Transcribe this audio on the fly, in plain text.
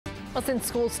Well, since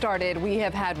school started, we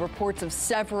have had reports of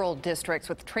several districts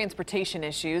with transportation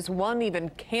issues, one even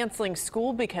canceling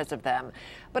school because of them.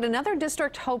 But another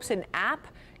district hopes an app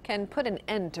can put an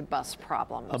end to bus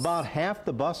problems. About half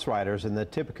the bus riders in the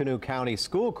Tippecanoe County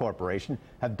School Corporation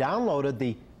have downloaded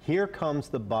the Here Comes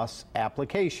the Bus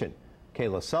application.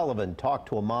 Kayla Sullivan talked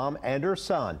to a mom and her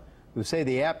son who say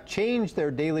the app changed their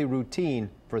daily routine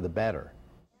for the better.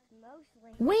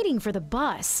 Waiting for the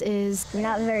bus is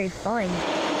not very fun.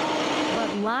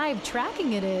 But live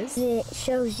tracking it is. It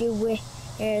shows you where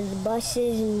the bus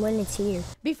is and when it's here.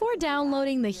 Before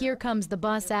downloading the Here Comes the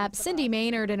Bus app, Cindy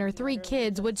Maynard and her 3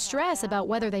 kids would stress about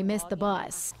whether they missed the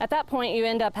bus. At that point, you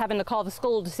end up having to call the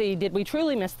school to see, did we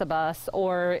truly miss the bus,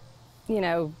 or,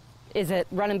 is it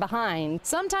running behind?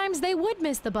 Sometimes they would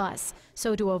miss the bus,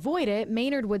 so to avoid it,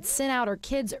 Maynard would send out her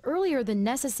kids earlier than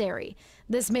necessary.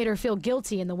 This made her feel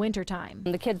guilty in the wintertime.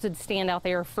 The kids would stand out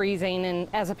there freezing, and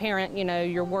as a parent,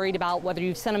 you're worried about whether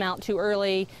you've sent them out too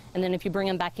early, and then if you bring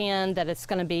them back in, that it's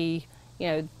going to be,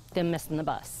 them missing the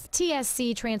bus.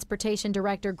 TSC Transportation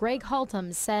Director Greg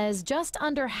Haltom says just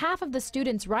under half of the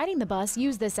students riding the bus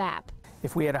use this app.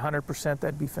 If we had 100%,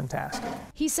 that'd be fantastic.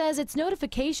 He says its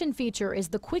notification feature is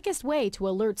the quickest way to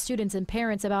alert students and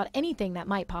parents about anything that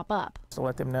might pop up. To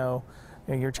let them know,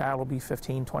 your child will be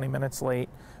 15, 20 minutes late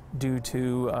due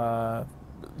to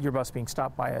your bus being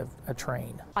stopped by a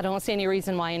train. I don't see any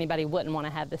reason why anybody wouldn't want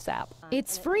to have this app.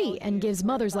 It's free and gives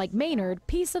mothers like Maynard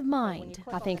peace of mind.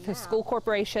 I think the school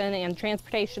corporation and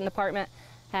transportation department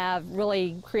have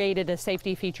really created a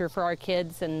safety feature for our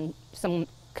kids and some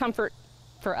comfort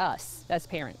for us as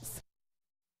parents.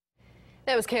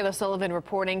 That was Kayla Sullivan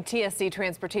reporting. TSC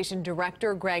Transportation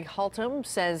Director Greg Haltom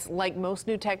says, like most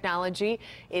new technology,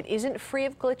 it isn't free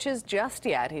of glitches just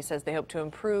yet. He says they hope to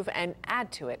improve and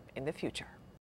add to it in the future.